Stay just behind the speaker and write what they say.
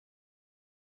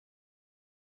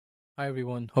Hi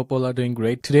everyone, hope all are doing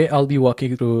great. Today I'll be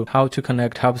walking through how to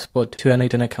connect HubSpot to an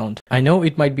n8n account. I know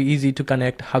it might be easy to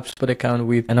connect HubSpot account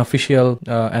with an official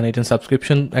n8n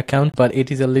subscription account, but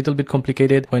it is a little bit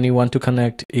complicated when you want to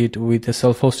connect it with a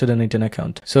self-hosted n8n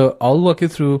account. So I'll walk you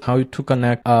through how to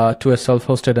connect to a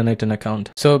self-hosted n8n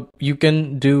account. So you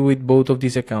can do with both of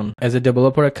these accounts as a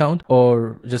developer account,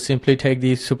 or just simply take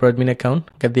the super admin account,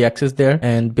 get the access there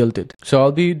and build it. So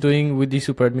I'll be doing with the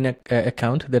super admin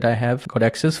account that I have got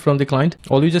access from the client.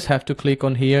 All you just have to click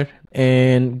on here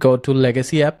and go to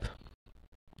legacy app,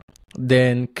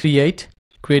 then create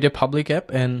a public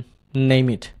app and name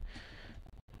it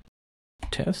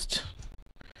test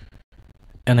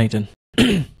n8n.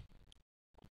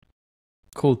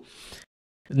 Cool.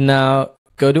 Now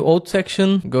go to auth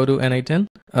section, go to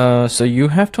n8n. So you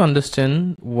have to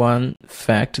understand one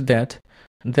fact that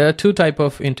there are two types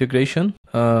of integration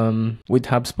with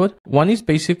HubSpot. One is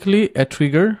basically a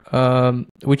trigger,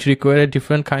 which require a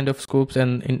different kind of scopes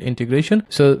and integration.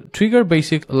 So trigger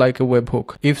basic like a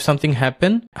webhook. If something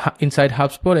happen inside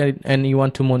HubSpot and you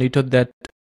want to monitor that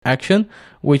action,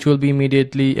 which will be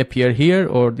immediately appear here,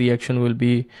 or the action will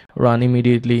be run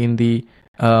immediately in the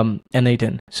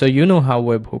n8n. So you know how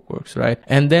webhook works, right?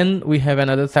 And then we have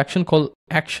another section called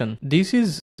action. This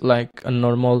is like a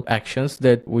normal actions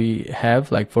that we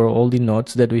have, like for all the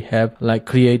nodes that we have, like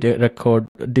create a record,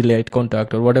 delete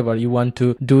contact, or whatever you want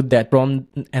to do that from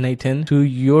n8n to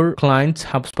your client's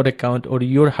HubSpot account or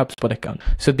your HubSpot account.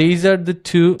 So these are the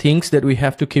two things that we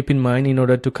have to keep in mind in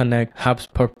order to connect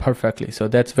HubSpot perfectly. So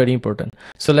that's very important.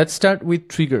 So let's start with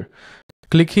trigger.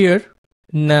 Click here.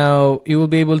 Now you will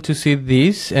be able to see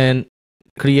this and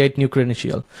create new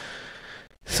credential.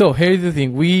 So here is the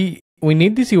thing, we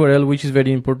need this URL, which is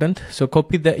very important. So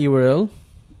copy that URL,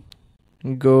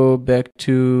 go back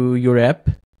to your app,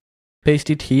 paste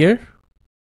it here,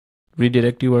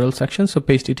 redirect URL section, so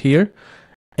paste it here,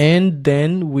 and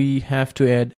then we have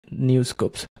to add new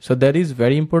scopes. So that is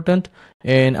very important,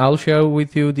 and I'll share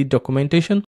with you the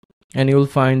documentation and you'll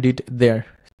find it there.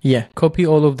 Yeah, copy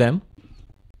all of them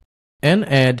and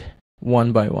add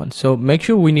one by one. So make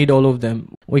sure we need all of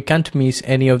them. We can't miss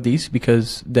any of these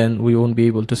because then we won't be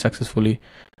able to successfully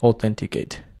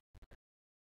authenticate.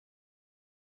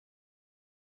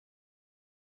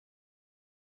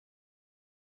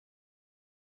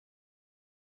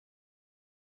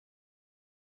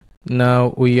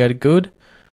 Now we are good.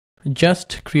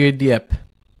 Just create the app.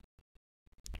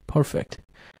 Perfect.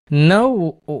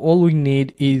 Now all we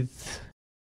need is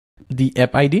the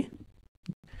app ID.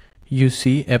 You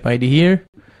see app ID here.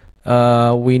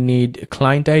 We need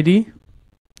client ID.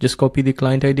 Just copy the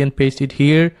client ID and paste it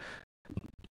here.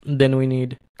 Then we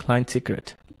need client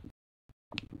secret.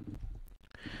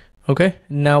 Okay,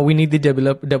 now we need the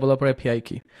developer API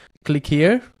key. Click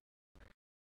here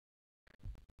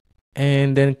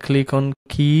and then click on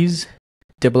keys,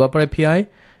 developer API,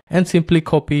 and simply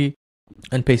copy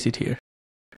and paste it here.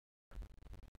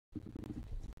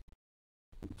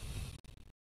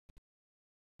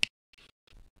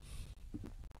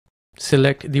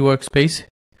 Select the workspace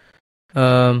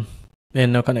and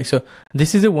now connect. So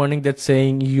this is a warning that's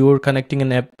saying you're connecting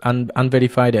an app,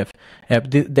 unverified app.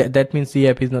 That means the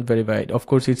app is not verified. Of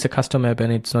course, it's a custom app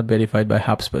and it's not verified by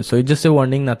HubSpot. So it's just a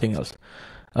warning, nothing else.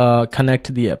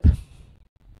 Connect the app.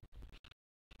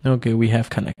 Okay, we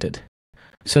have connected.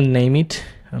 So name it.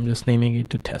 I'm just naming it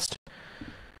to test.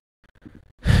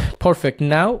 Perfect.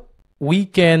 Now we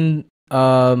can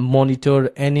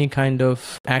monitor any kind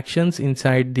of actions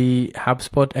inside the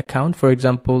HubSpot account. For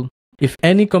example, if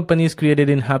any company is created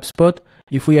in HubSpot,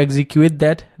 if we execute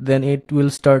that, then it will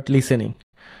start listening.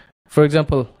 For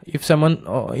example, if someone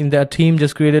in their team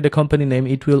just created a company name,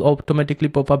 it will automatically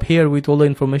pop up here with all the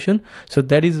information. So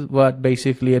that is what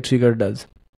basically a trigger does.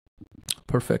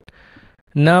 Perfect.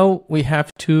 Now we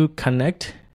have to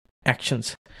connect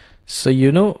actions. So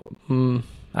you know,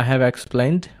 I have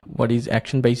explained what is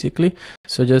action basically.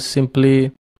 So just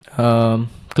simply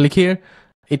click here.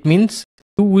 It means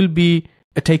you will be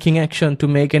taking action to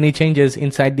make any changes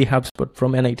inside the HubSpot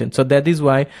from n8n. So that is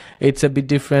why it's a bit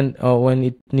different when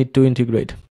it need to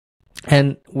integrate.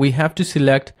 And we have to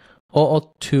select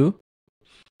OAuth2,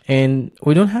 and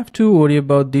we don't have to worry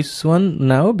about this one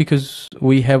now because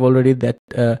we have already that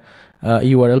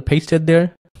URL pasted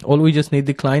there. All we just need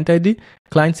the client ID,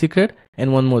 client secret,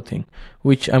 and one more thing,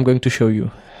 which I'm going to show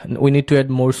you. We need to add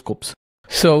more scopes.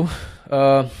 So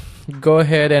go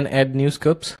ahead and add new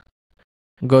scopes.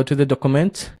 Go to the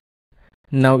documents.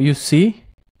 Now you see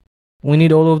we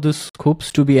need all of the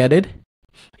scopes to be added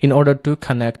in order to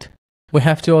connect. We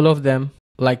have to all of them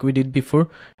like we did before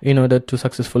in order to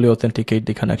successfully authenticate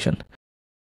the connection.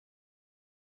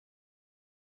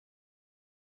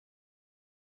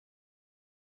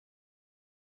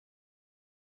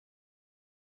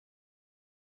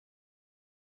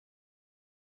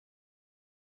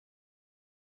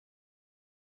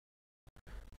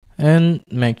 and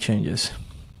make changes.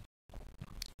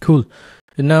 Cool.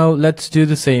 Now let's do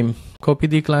the same. Copy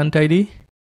the client ID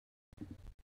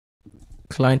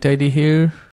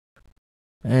here,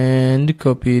 and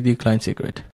copy the client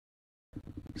secret.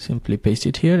 Simply paste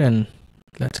it here and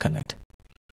let's connect.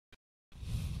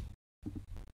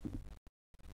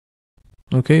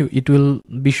 Okay, it will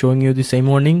be showing you the same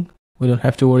warning. We don't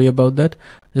have to worry about that.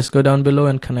 Just go down below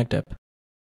and connect app.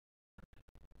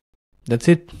 That's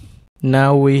it.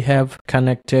 Now we have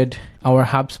connected our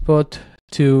HubSpot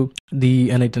to the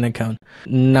n8n account.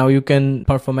 Now you can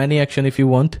perform any action if you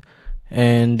want,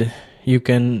 and you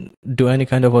can do any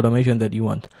kind of automation that you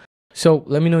want. So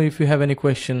let me know if you have any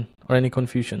question or any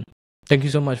confusion. Thank you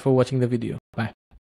so much for watching the video. Bye.